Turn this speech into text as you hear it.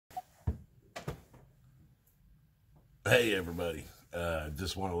Hey everybody,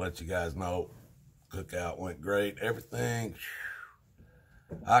 just want to let you guys know, cookout went great. Everything,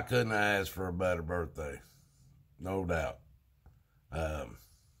 I couldn't ask for a better birthday, no doubt. Um,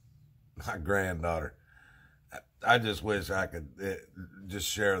 my granddaughter, I just wish I could just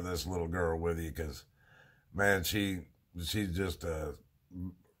share this little girl with you because, man, she's just a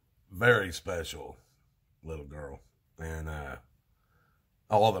very special little girl, and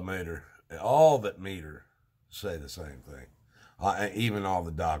all that meet her say the same thing. Even all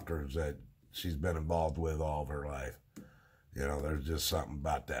the doctors that she's been involved with all of her life. There's just something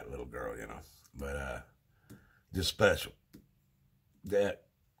about that little girl. But just special. That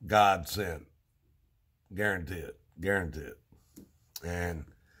God sent. Guarantee it. Guarantee it. And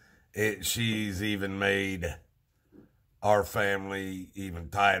she's even made our family even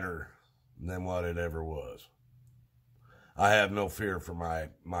tighter than what it ever was. I have no fear for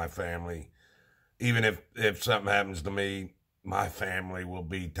my family. Even if something happens to me, my family will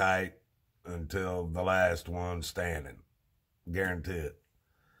be tight until the last one standing. Guarantee it.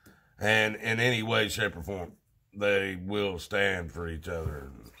 And in any way, shape, or form, they will stand for each other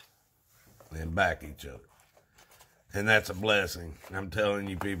and back each other. And that's a blessing. I'm telling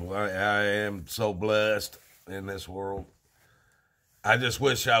you people, I am so blessed in this world. I just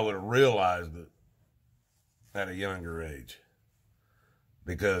wish I would have realized it at a younger age.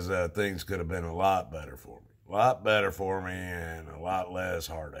 Because things could have been a lot better for me. A lot better for me and a lot less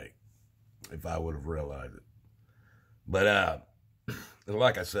heartache if I would have realized it. But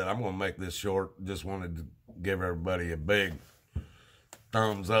like I said, I'm going to make this short. Just wanted to give everybody a big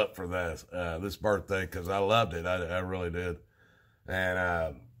thumbs up for this birthday because I loved it. I really did.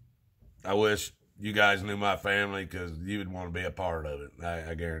 And I wish you guys knew my family because you would want to be a part of it.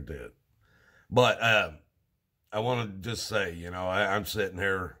 I guarantee it. But I want to just say, I'm sitting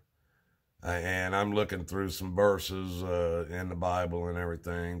here and I'm looking through some verses in the Bible and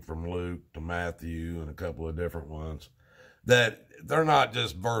everything from Luke to Matthew and a couple of different ones that they're not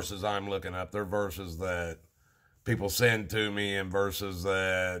just verses I'm looking up. They're verses that people send to me and verses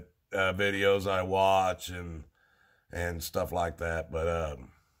that videos I watch and stuff like that. But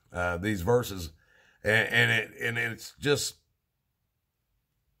these verses and it's just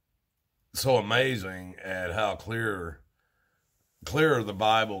so amazing at how clearer the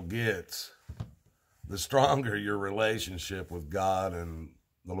Bible gets, the stronger your relationship with God and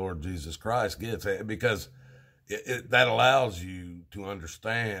the Lord Jesus Christ gets, because that allows you to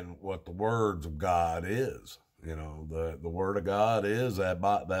understand what the words of God is. The Word of God is that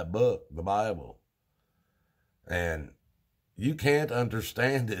book, the Bible, and you can't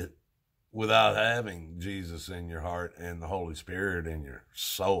understand it without having Jesus in your heart and the Holy Spirit in your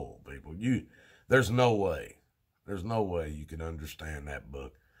soul, people. There's no way you can understand that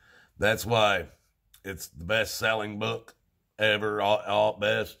book. That's why it's the best-selling book ever, all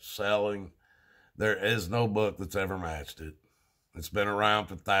best-selling. There is no book that's ever matched it. It's been around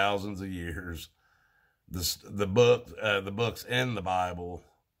for thousands of years. The books in the Bible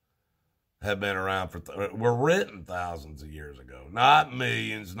have been around were written thousands of years ago. Not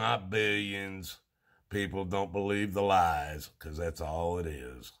millions, not billions. People don't believe the lies, because that's all it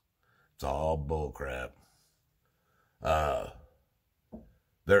is. It's all bullcrap.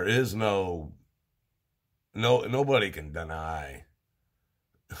 There is nobody can deny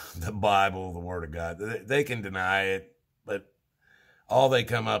the Bible, the Word of God. They can deny it, but all they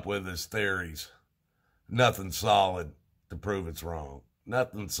come up with is theories. Nothing solid to prove it's wrong.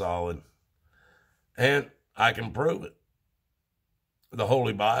 Nothing solid. And I can prove it. The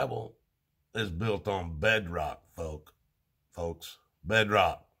Holy Bible is built on bedrock, folks.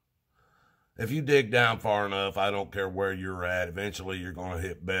 Bedrock. If you dig down far enough, I don't care where you're at, eventually you're going to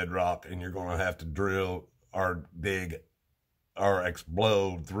hit bedrock and you're going to have to drill or dig or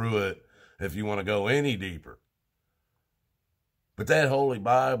explode through it if you want to go any deeper. But that Holy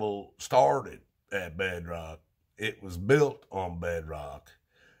Bible started at bedrock. It was built on bedrock.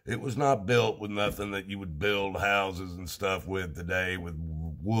 It was not built with nothing that you would build houses and stuff with today, with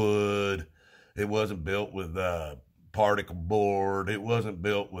wood. It wasn't built with particle board. It wasn't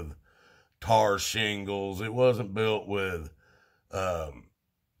built with tar shingles. It wasn't built with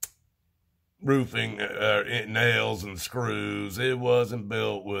roofing nails and screws. It wasn't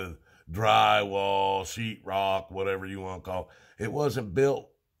built with drywall, sheetrock, whatever you want to call it. It wasn't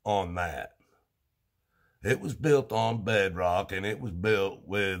built on that. It was built on bedrock, and it was built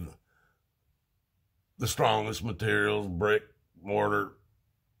with the strongest materials, brick, mortar,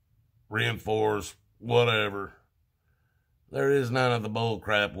 reinforced, whatever. There is none of the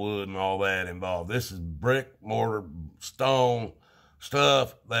bullcrap wood and all that involved. This is brick, mortar, stone,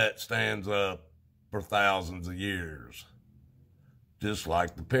 stuff that stands up for thousands of years, just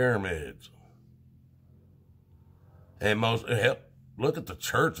like the pyramids. And look at the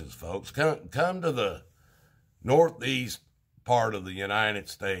churches, folks. Come to the northeast part of the United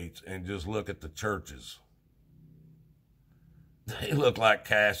States and just look at the churches. They look like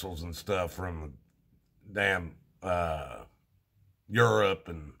castles and stuff from damn Europe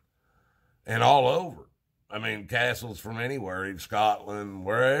and all over. I mean, castles from anywhere, even Scotland,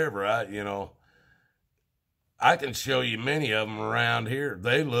 wherever. I can show you many of them around here.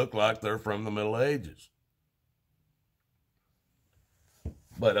 They look like they're from the Middle Ages.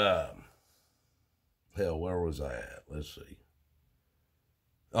 But, hell, where was I at? Let's see.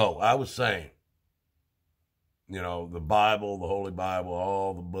 Oh, I was saying, the Bible, the Holy Bible,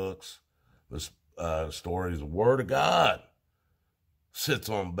 all the books, the stories, the Word of God sits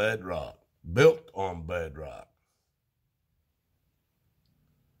on bedrock, built on bedrock.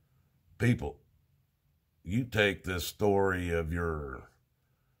 People, you take this story of your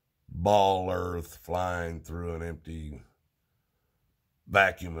ball earth flying through an empty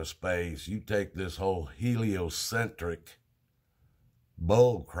vacuum of space. You take this whole heliocentric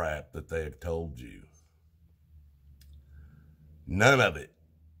bull crap that they've told you. None of it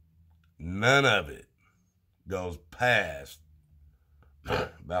goes past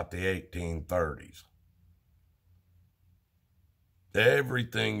about the 1830s.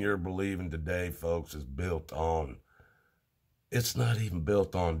 Everything you're believing today, folks, is built on, it's not even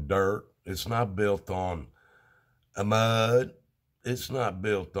built on dirt. It's not built on a mud. It's not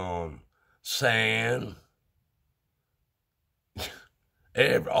built on sand.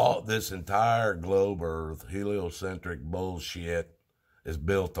 All this entire globe earth, heliocentric bullshit, is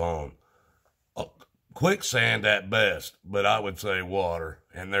built on quicksand at best, but I would say water,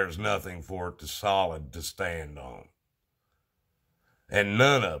 and there's nothing for it solid to stand on. And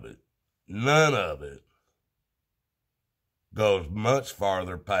none of it goes much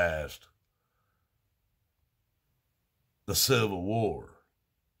farther past the Civil War.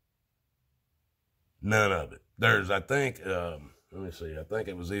 None of it. There's, I think, let me see, I think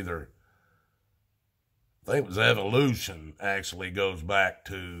it was evolution actually goes back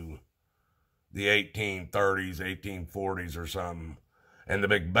to the 1830s, 1840s or something. And the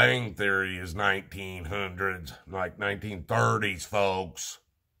Big Bang Theory is 1900s, like 1930s, folks.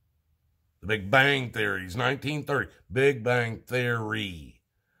 The Big Bang Theory is 1930. Big Bang Theory.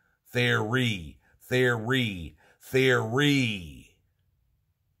 Theory.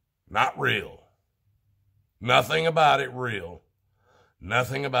 Not real. Nothing about it real.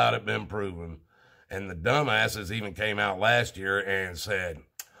 Nothing about it been proven. And the dumbasses even came out last year and said,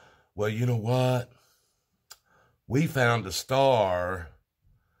 well, you know what? We found a star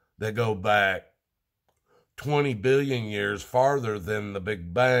that go back 20 billion years farther than the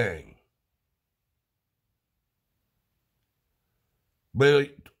Big Bang.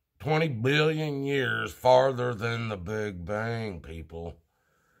 20 billion years farther than the Big Bang, people.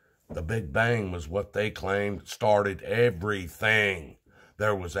 The Big Bang was what they claimed started everything.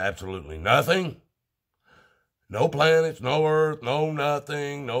 There was absolutely nothing. No planets, no Earth, no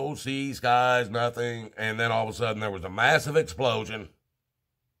nothing, no sea, skies, nothing. And then all of a sudden there was a massive explosion.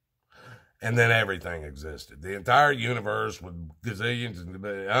 And then everything existed. The entire universe with gazillions,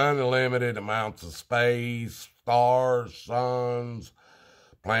 unlimited amounts of space, stars, suns,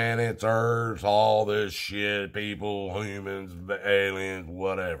 planets, Earths, all this shit, people, humans, aliens,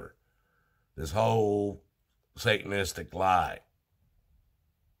 whatever. This whole satanistic lie.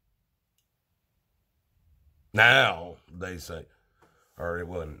 Now, they say, or it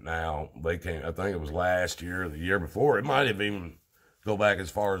wasn't now, they came, I think it was last year or the year before. It might have even go back as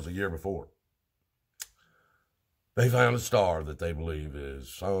far as the year before. They found a star that they believe is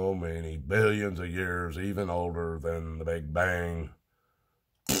so many billions of years, even older than the Big Bang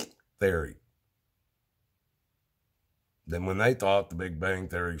Theory. Than when they thought the Big Bang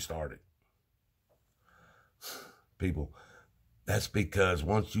Theory started. People, that's because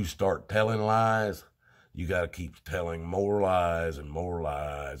once you start telling lies, you got to keep telling more lies and more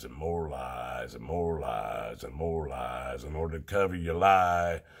lies and more lies and more lies and more lies in order to cover your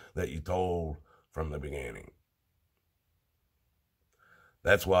lie that you told from the beginning.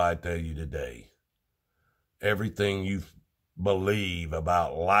 That's why I tell you today, everything you believe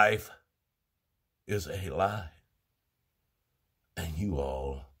about life is a lie. And you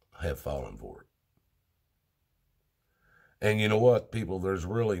all have fallen for it. And you know what, people, there's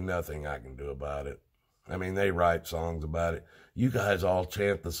really nothing I can do about it. I mean, they write songs about it. You guys all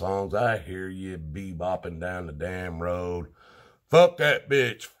chant the songs. I hear you bebopping down the damn road. Fuck that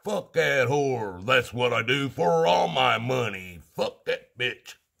bitch. Fuck that whore. That's what I do for all my money. Fuck that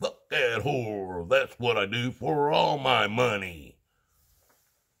bitch. Fuck that whore. or that's what I do for all my money.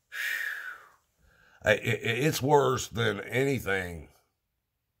 It's worse than anything.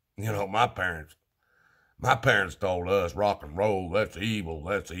 You know, my parents told us rock and roll, that's evil,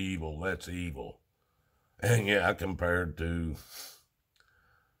 that's evil, that's evil. And yeah, compared to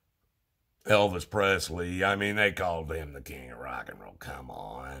Elvis Presley, I mean, they called him the king of rock and roll. Come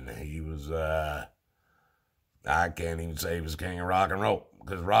on. He was, I can't even say he was king of rock and roll,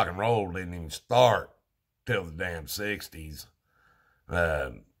 because rock and roll didn't even start till the damn 60s.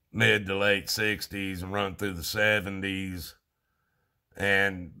 Mid to late 60s and run through the 70s.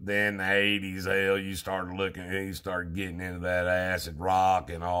 And then the 80s, hell, you started getting into that acid rock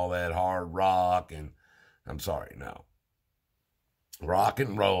and all that hard rock. And I'm sorry, no. Rock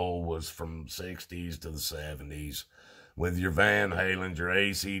and roll was from 60s to the 70s with your Van Halens, your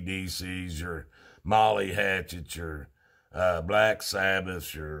AC/DCs, your Molly Hatchets, your Black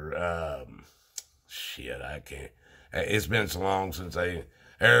Sabbaths, your, shit, I can't. It's been so long since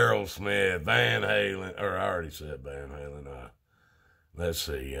Aerosmith, Van Halen, or I already said Van Halen, let's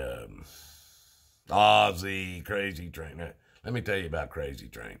see, Ozzy, Crazy Train. Let me tell you about Crazy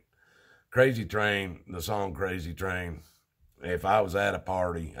Train. Crazy Train, the song Crazy Train, if I was at a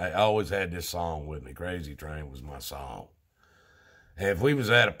party, I always had this song with me. Crazy Train was my song. And if we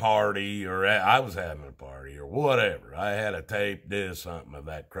was at a party, or I was having a party, or whatever, I had a tape disc, something of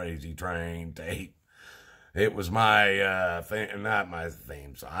that Crazy Train tape. It was my, not my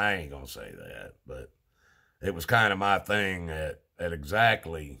theme song. I ain't going to say that, but it was kind of my thing at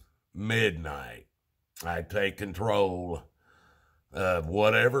exactly midnight. I'd take control of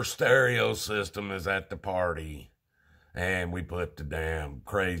whatever stereo system is at the party, and we put the damn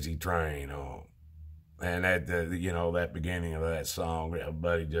Crazy Train on. And at that beginning of that song,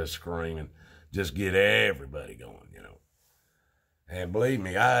 everybody just screaming, just get everybody going, you know. And believe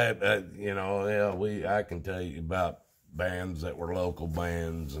me, I can tell you about bands that were local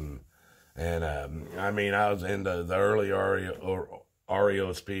bands, and I mean, I was into the early REO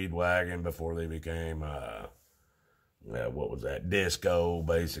Speedwagon before they became, what was that, disco,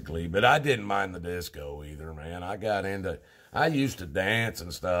 basically. But I didn't mind the disco either, man. I used to dance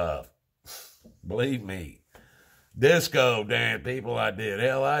and stuff. Believe me. Disco dance, people I did.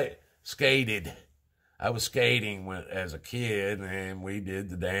 Hell, I skated. I was skating as a kid, and we did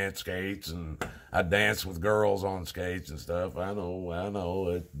the dance skates, and I danced with girls on skates and stuff. I know,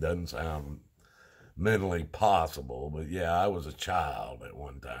 it doesn't sound mentally possible, but yeah, I was a child at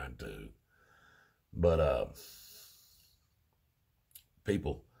one time too. But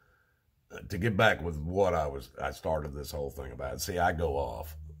people, to get back with what I started this whole thing about. See, I go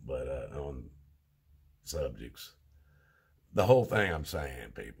off, but on subjects. The whole thing I'm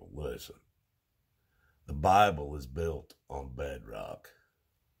saying, people, listen. The Bible is built on bedrock.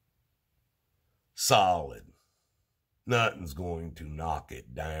 Solid. Nothing's going to knock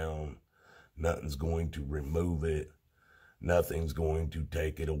it down. Nothing's going to remove it. Nothing's going to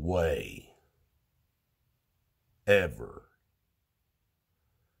take it away. Ever.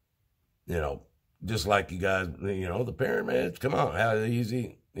 You know, just like you guys, the pyramids, come on, how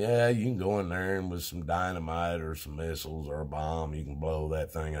easy. Yeah, you can go in there and with some dynamite or some missiles or a bomb, you can blow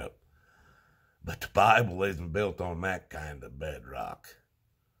that thing up. But the Bible isn't built on that kind of bedrock.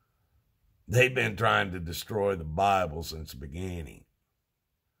 They've been trying to destroy the Bible since the beginning.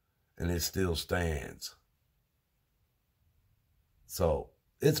 And it still stands. So,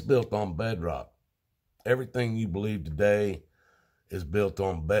 it's built on bedrock. Everything you believe today is built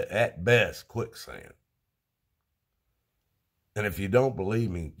on, at best, quicksand. And if you don't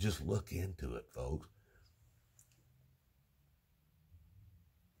believe me, just look into it, folks.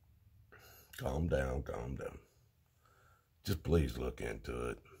 Calm down, calm down. Just please look into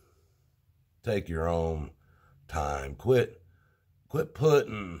it. Take your own time. Quit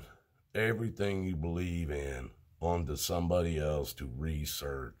putting everything you believe in onto somebody else to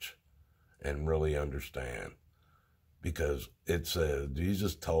research and really understand. Because it says,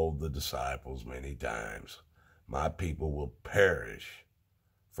 Jesus told the disciples many times, my people will perish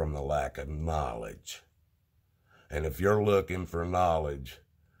from the lack of knowledge. And if you're looking for knowledge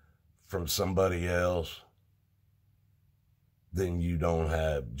from somebody else, then you don't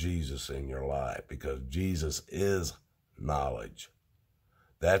have Jesus in your life, because Jesus is knowledge.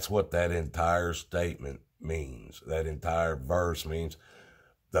 That's what that entire statement means. That entire verse means.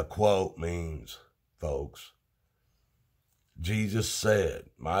 The quote means, folks, Jesus said,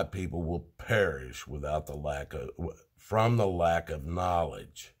 my people will perish from the lack of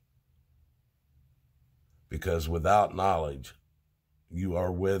knowledge. Because without knowledge, you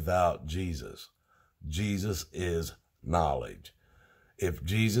are without Jesus. Jesus is knowledge. if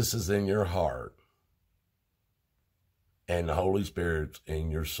Jesus is in your heart and the Holy Spirit's in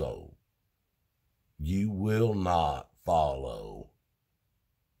your soul, you will not follow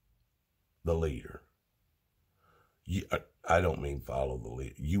the leader. I don't mean follow the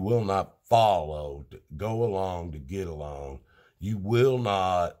leader. You will not follow, to go along to get along. You will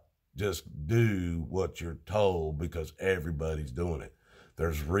not just do what you're told because everybody's doing it.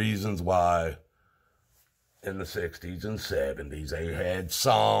 There's reasons why in the 60s and 70s they had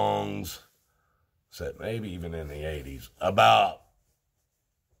songs, maybe even in the 80s, about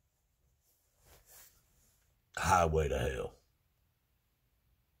Highway to Hell,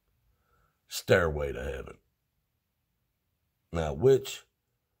 Stairway to Heaven. Now, which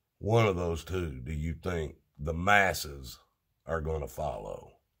one of those two do you think the masses are going to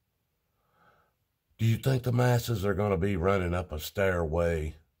follow? Do you think the masses are going to be running up a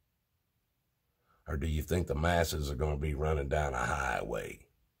stairway? Or do you think the masses are going to be running down a highway?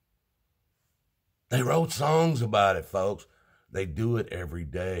 They wrote songs about it, folks. They do it every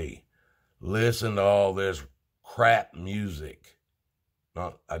day. Listen to all this crap music.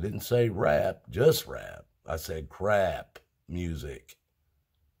 No, I didn't say rap, just rap. I said crap music.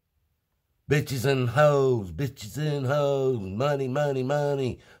 Bitches and hoes, money, money,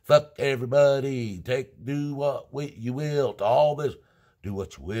 money. Fuck everybody. Do what you wilt. All this. Do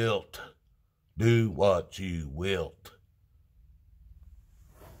what you wilt. Do what you wilt.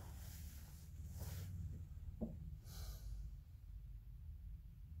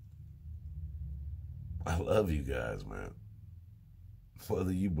 I love you guys, man.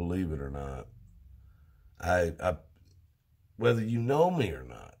 Whether you believe it or not. Whether you know me or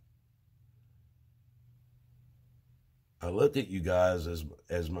not. I look at you guys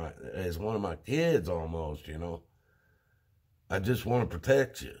as one of my kids almost, you know. I just want to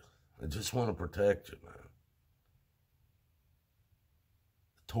protect you. I just want to protect you, man.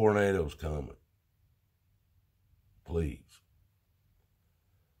 The tornado's coming. Please.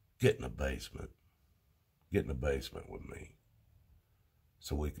 Get in the basement. Get in the basement with me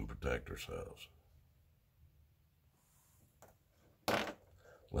so we can protect ourselves.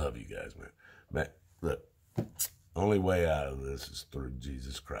 Love you guys, man. Man, look, only way out of this is through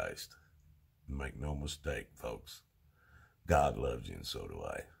Jesus Christ. Make no mistake, folks. God loves you and so do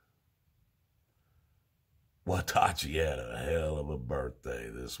I. Watachi had a hell of a birthday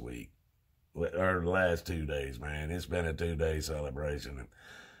this week. Or the last 2 days, man. It's been a 2-day celebration,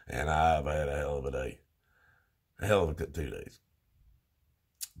 and I've had a hell of a day. A hell of a 2 days.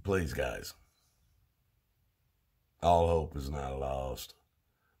 Please, guys. All hope is not lost.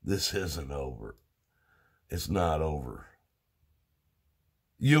 This isn't over. It's not over.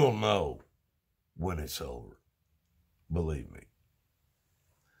 You'll know when it's over. Believe me.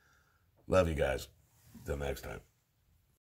 Love you guys. Till next time.